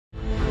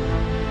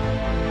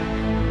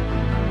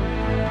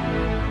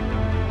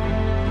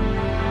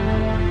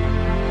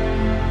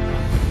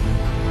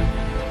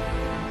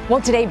Well,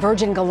 today,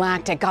 Virgin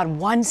Galactic got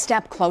one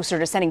step closer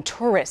to sending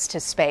tourists to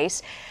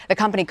space. The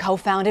company,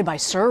 co-founded by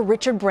Sir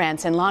Richard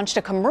Branson, launched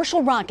a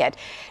commercial rocket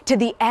to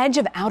the edge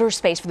of outer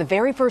space for the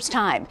very first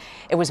time.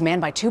 It was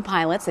manned by two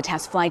pilots. The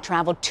test flight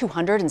traveled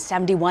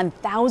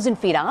 271,000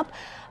 feet up,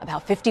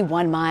 about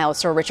 51 miles.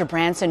 Sir Richard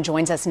Branson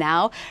joins us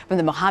now from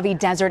the Mojave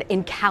Desert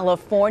in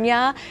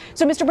California.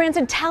 So, Mr.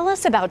 Branson, tell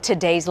us about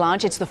today's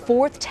launch. It's the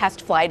fourth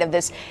test flight of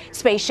this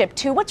Spaceship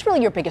Two. What's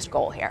really your biggest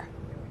goal here?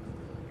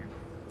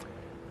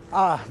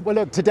 Well,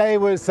 look, today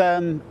was,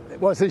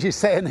 as you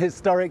say, an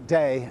historic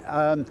day.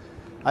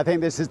 I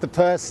think this is the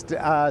first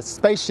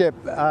spaceship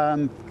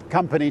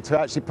company to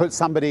actually put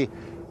somebody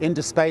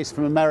into space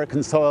from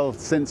American soil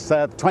since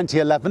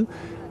 2011.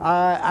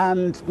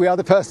 And we are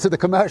the first of the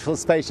commercial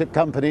spaceship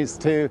companies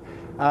to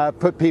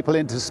put people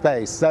into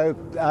space. So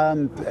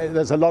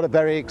there's a lot of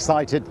very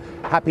excited,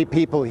 happy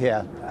people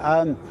here.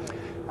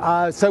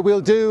 So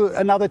we'll do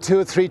another 2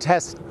 or 3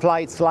 test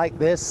flights like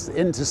this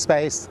into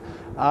space.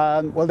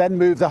 We'll then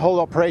move the whole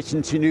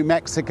operation to New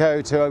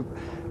Mexico, to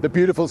the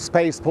beautiful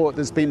spaceport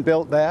that's been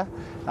built there.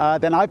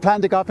 Then I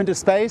plan to go up into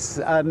space,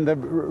 and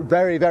I'm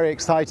very, very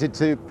excited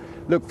to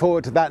look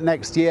forward to that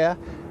next year.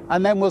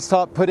 And then we'll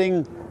start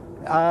putting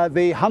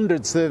the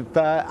hundreds of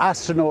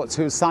astronauts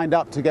who have signed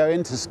up to go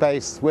into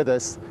space with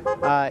us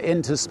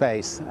into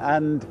space.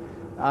 And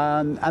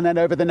then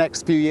over the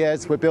next few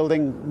years, we're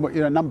building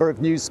a number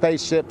of new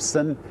spaceships,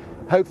 and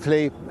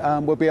hopefully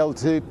we'll be able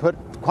to put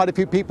quite a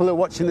few people who are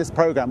watching this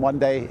program one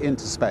day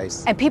into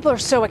space. And people are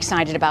so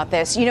excited about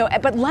this,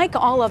 but like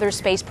all other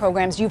space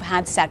programs, you've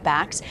had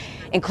setbacks,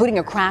 including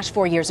a crash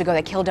 4 years ago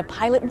that killed a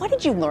pilot. What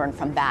did you learn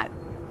from that?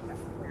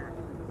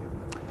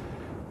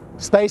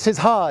 Space is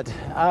hard,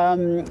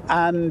 and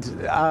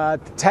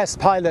test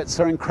pilots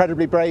are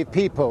incredibly brave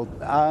people.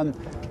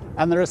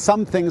 And there are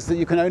some things that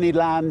you can only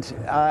land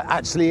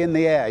actually in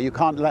the air. You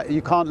can't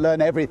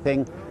learn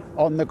everything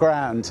on the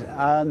ground.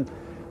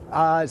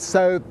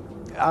 So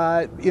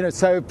in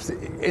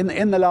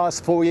the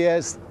last 4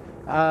 years,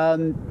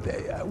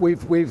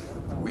 we've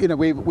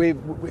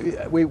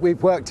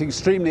worked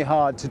extremely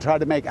hard to try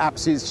to make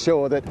absolutely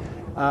sure that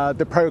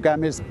the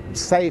program is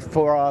safe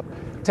for our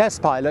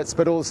test pilots,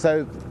 but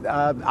also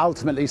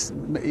ultimately,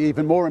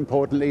 even more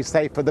importantly,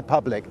 safe for the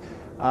public.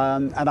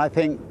 And I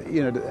think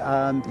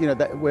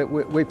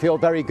that we feel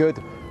very good,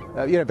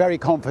 very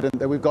confident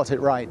that we've got it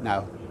right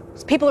now.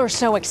 People are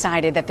so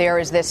excited that there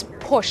is this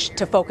push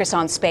to focus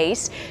on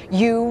space.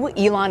 You,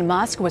 Elon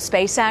Musk with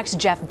SpaceX,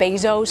 Jeff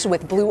Bezos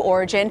with Blue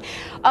Origin.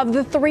 Of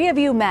the three of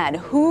you men,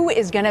 who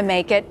is going to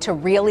make it to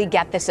really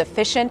get this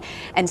efficient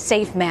and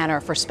safe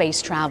manner for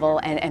space travel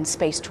and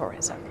space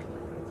tourism?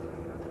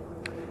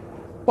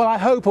 Well, I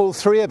hope all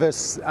three of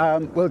us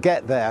will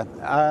get there.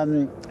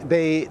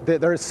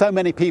 There are so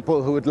many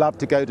people who would love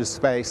to go to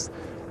space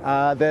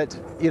that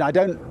I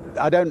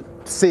don't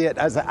see it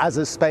as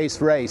a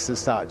space race as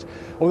such.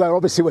 Although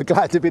obviously we're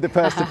glad to be the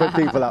first to put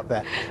people up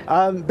there.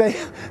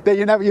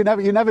 You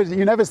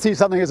never see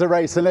something as a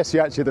race unless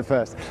you're actually the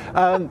first.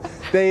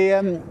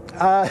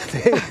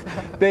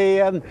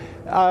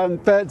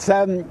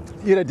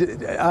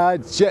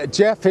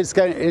 Jeff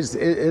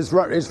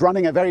is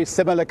running a very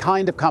similar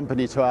kind of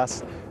company to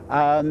us,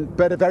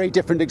 but a very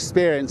different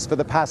experience for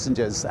the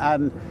passengers.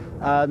 And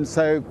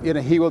so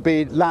he will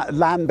be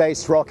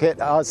land-based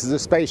rocket. Ours is a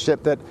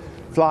spaceship that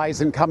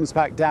flies and comes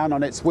back down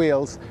on its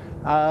wheels.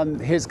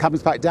 His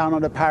comes back down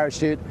on a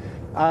parachute.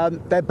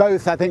 They're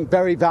both, I think,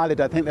 very valid.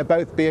 I think they'll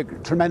both be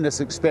tremendous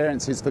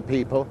experiences for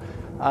people.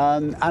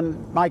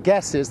 And my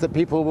guess is that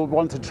people will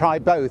want to try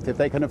both if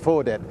they can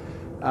afford it.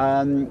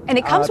 And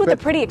it comes with a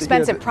pretty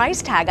expensive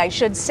price tag, I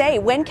should say.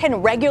 When can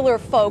regular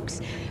folks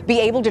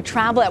be able to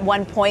travel at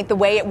one point the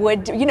way it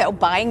would,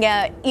 buying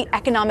an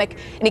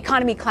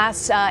economy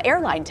class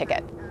airline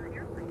ticket?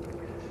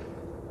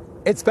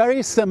 It's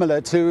very similar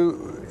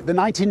to the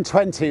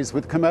 1920s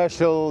with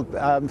commercial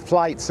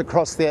flights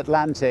across the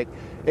Atlantic.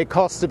 It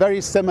costs a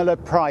very similar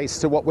price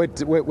to what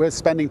we're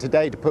spending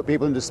today to put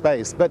people into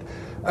space. But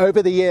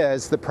over the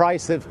years, the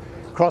price of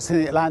crossing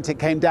the Atlantic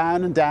came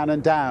down and down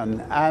and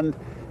down. And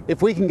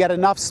if we can get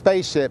enough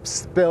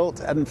spaceships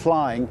built and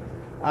flying,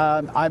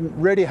 I'm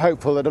really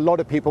hopeful that a lot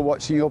of people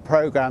watching your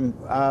program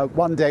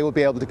one day will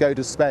be able to go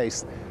to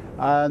space.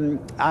 And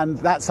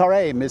that's our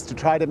aim, is to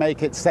try to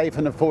make it safe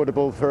and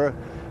affordable for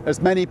as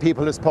many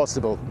people as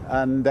possible.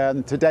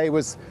 And today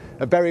was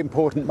a very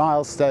important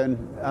milestone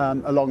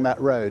along that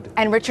road.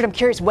 And Richard, I'm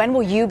curious, when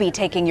will you be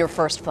taking your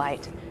first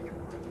flight?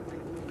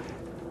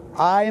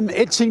 I'm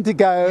itching to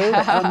go.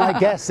 My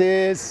guess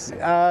is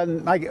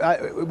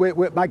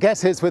my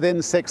guess is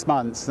within 6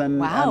 months, and,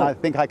 wow. And I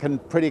think I can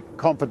pretty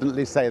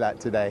confidently say that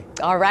today.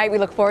 All right, we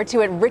look forward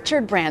to it.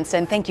 Richard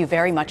Branson, thank you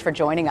very much for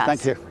joining us.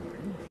 Thank you.